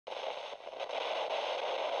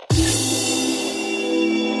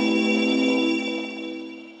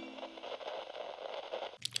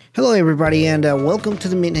Hello everybody, and welcome to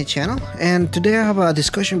the Midnight channel. And today I have a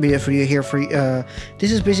discussion video for you here.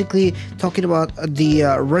 This is basically talking about the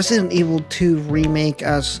Resident Evil 2 remake,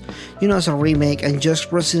 as you know, as a remake, and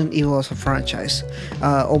just Resident Evil as a franchise.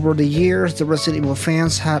 Over the years, the Resident Evil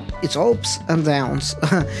fans had its ups and downs.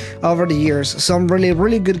 Over the years, some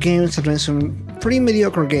really good games and then some pretty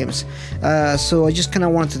mediocre games. So I just kind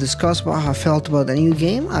of wanted to discuss about how I felt about the new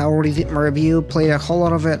game. I already did my review, played a whole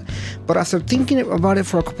lot of it, but after thinking about it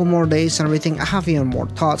for a couple more days and everything, I have even more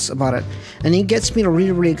thoughts about it, and it gets me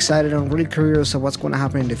really excited and really curious of what's going to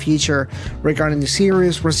happen in the future regarding the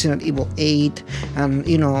series, Resident Evil 8, and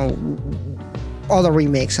you know, other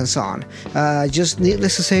remakes and so on. Just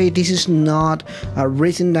needless to say, this is not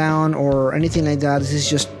written down or anything like that. This is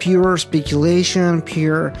just pure speculation,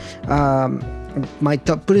 pure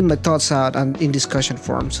putting my thoughts out and in discussion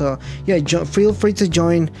form. So yeah, feel free to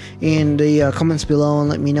join in the comments below and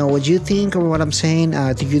let me know what you think of what I'm saying.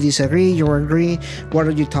 Do you disagree? You agree? What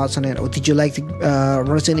are your thoughts on it? Or did you like the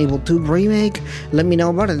Resident Evil 2 remake? Let me know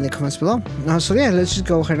about it in the comments below. So yeah, let's just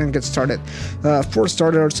go ahead and get started. For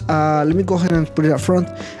starters, let me go ahead and put it up front.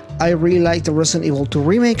 I really like the Resident Evil 2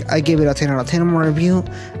 remake. I gave it a 10 out of 10 in my review,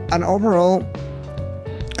 and overall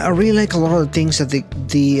I really like a lot of the things that the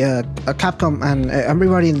Capcom and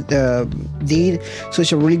everybody did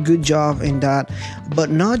such a really good job in that, but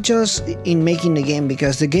not just in making the game,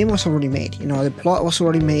 because the game was already made, you know, the plot was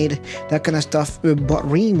already made, that kind of stuff, but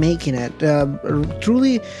remaking it,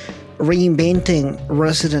 truly reinventing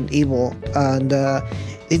Resident Evil, and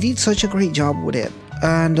they did such a great job with it,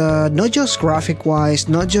 and not just graphic wise,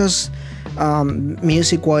 not just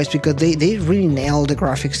music wise, because they really nailed the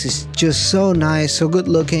graphics. It's just so nice, so good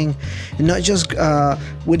looking, and not just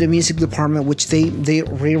with the music department, which they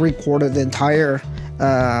re-recorded the entire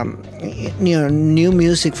you know, new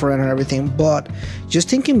music for it and everything, but just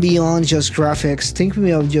thinking beyond just graphics, thinking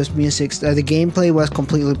of just music, the gameplay was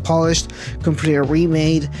completely polished, completely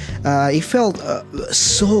remade. It felt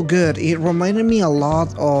so good. It reminded me a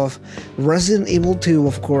lot of Resident Evil 2,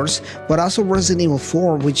 of course, but also Resident Evil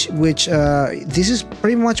 4, which this is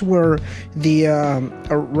pretty much where the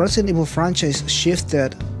Resident Evil franchise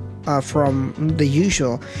shifted from the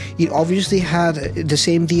usual. It obviously had the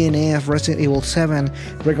same DNA of Resident Evil 7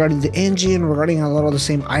 regarding the engine, regarding a lot of the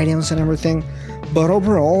same items and everything, but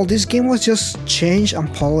overall this game was just changed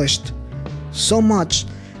and polished so much.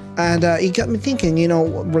 And it got me thinking, you know,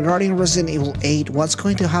 regarding Resident Evil 8, what's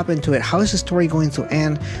going to happen to it? How is the story going to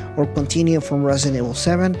end or continue from Resident Evil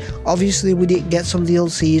 7? Obviously, we did get some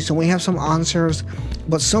DLCs, so we have some answers,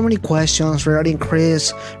 but so many questions regarding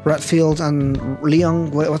Chris, Redfield, and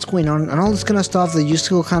Leon, what's going on, and all this kind of stuff that you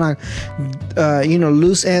still kind of, you know,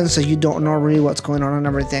 loose ends, so you don't know really what's going on and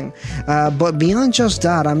everything. But beyond just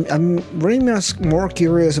that, I'm really much more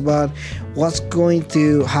curious about what's going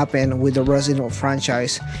to happen with the Resident Evil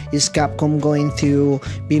franchise. Is Capcom going to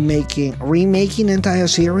be remaking the entire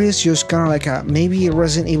series, just kind of like a maybe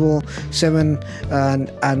Resident Evil 7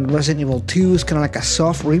 and Resident Evil 2 is kind of like a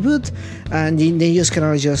soft reboot, and they just kind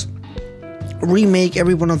of just remake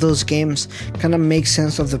every one of those games, kind of make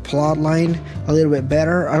sense of the plot line a little bit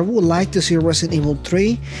better. I would like to see Resident Evil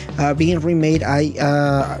 3 being remade.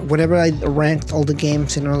 Whenever I ranked all the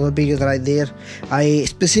games in all the videos that I did, I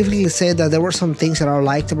specifically said that there were some things that I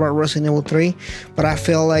liked about Resident Evil 3, but I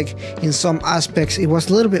felt like in some aspects it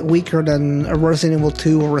was a little bit weaker than Resident Evil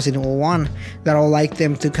 2 or Resident Evil 1, that I would like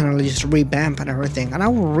them to kind of just revamp and everything. And I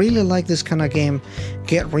would really like this kind of game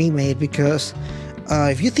get remade, because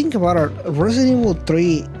if you think about it, Resident Evil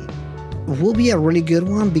 3 will be a really good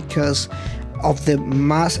one because of the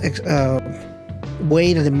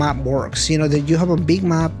way that the map works. You know, that you have a big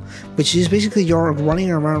map, which is basically you're running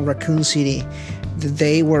around Raccoon City, the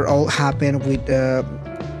day where all happened with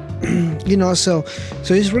you know, so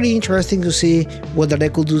it's really interesting to see whether they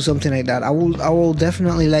could do something like that. I will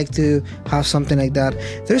definitely like to have something like that.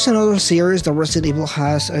 There's another series that Resident Evil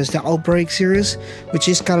has, is the Outbreak series, which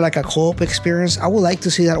is kind of like a co-op experience. I would like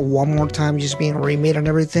to see that one more time, just being remade and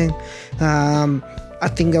everything. I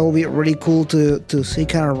think that will be really cool to see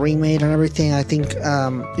kind of remade and everything. I think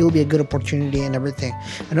it will be a good opportunity and everything.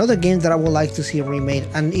 Another game that I would like to see remade,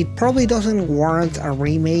 and it probably doesn't warrant a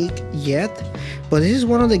remake yet, but this is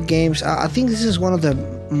one of the games, I think this is one of the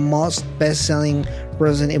most best-selling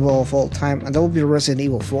Resident Evil of all time, and that would be Resident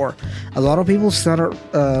Evil 4. A lot of people started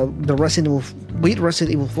the Resident Evil with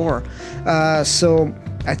Resident Evil 4, so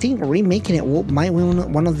I think remaking it might be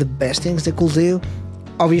one of the best things they could do.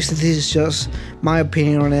 Obviously, this is just my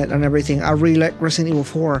opinion on it and everything. I really like Resident Evil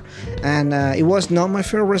 4, and it was not my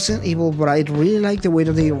favorite Resident Evil, but I really like the way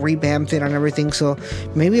that they revamped it and everything, so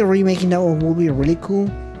maybe remaking that one will be really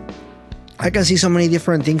cool. I can see so many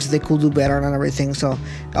different things they could do better and everything. So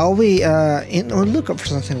I'll be on lookout for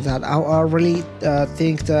something like that. I really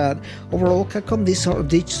think that overall Capcom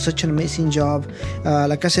did such an amazing job.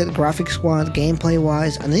 Like I said, graphics wise, gameplay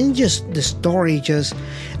wise, and then just the story, just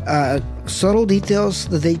subtle details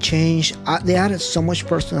that they changed. They added so much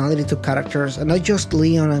personality to characters, and not just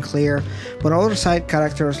Leon and Claire, but other side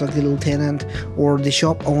characters like the lieutenant or the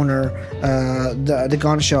shop owner, the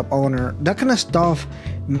gun shop owner. That kind of stuff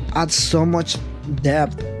adds so much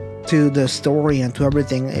depth to the story and to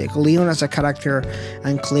everything. Leon as a character,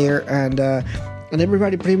 and Claire, and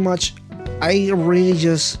everybody pretty much. I really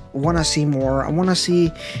just want to see more. I want to see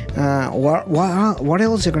what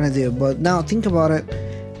else they're gonna do. But now think about it.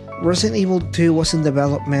 Resident Evil 2 was in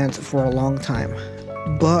development for a long time,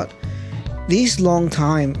 but this long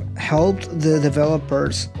time helped the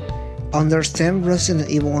developers understand Resident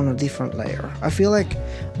Evil on a different layer. I feel like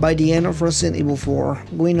by the end of Resident Evil 4,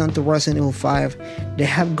 going on to Resident Evil 5, they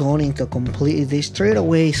have gone into completely, they strayed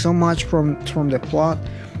away so much from the plot,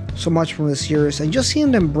 so much from the series, and just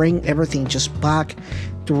seeing them bring everything just back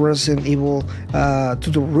to Resident Evil, to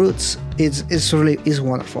the roots, it's really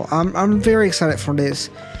wonderful. I'm very excited for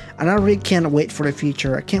this. And I really can't wait for the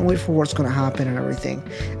future. I can't wait for what's going to happen and everything.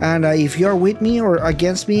 And if you're with me or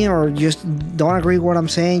against me or just don't agree with what I'm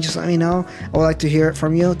saying, just let me know. I would like to hear it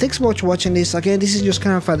from you. Thanks so much for watching this. Again, this is just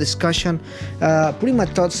kind of a discussion, putting my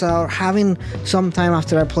thoughts out, having some time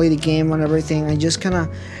after I play the game and everything, and just kind of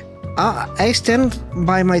I stand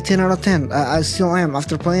by my 10 out of 10. I still am.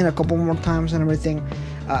 After playing a couple more times and everything,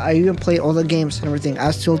 I even play other games and everything.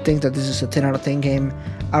 I still think that this is a 10 out of 10 game.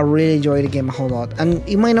 I really enjoy the game a whole lot. And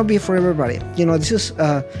it might not be for everybody. You know, this is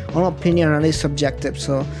an opinion and it's subjective,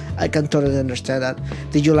 so I can totally understand that.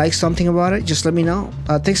 Did you like something about it? Just let me know.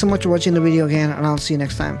 Thanks so much for watching the video again, and I'll see you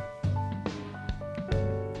next time.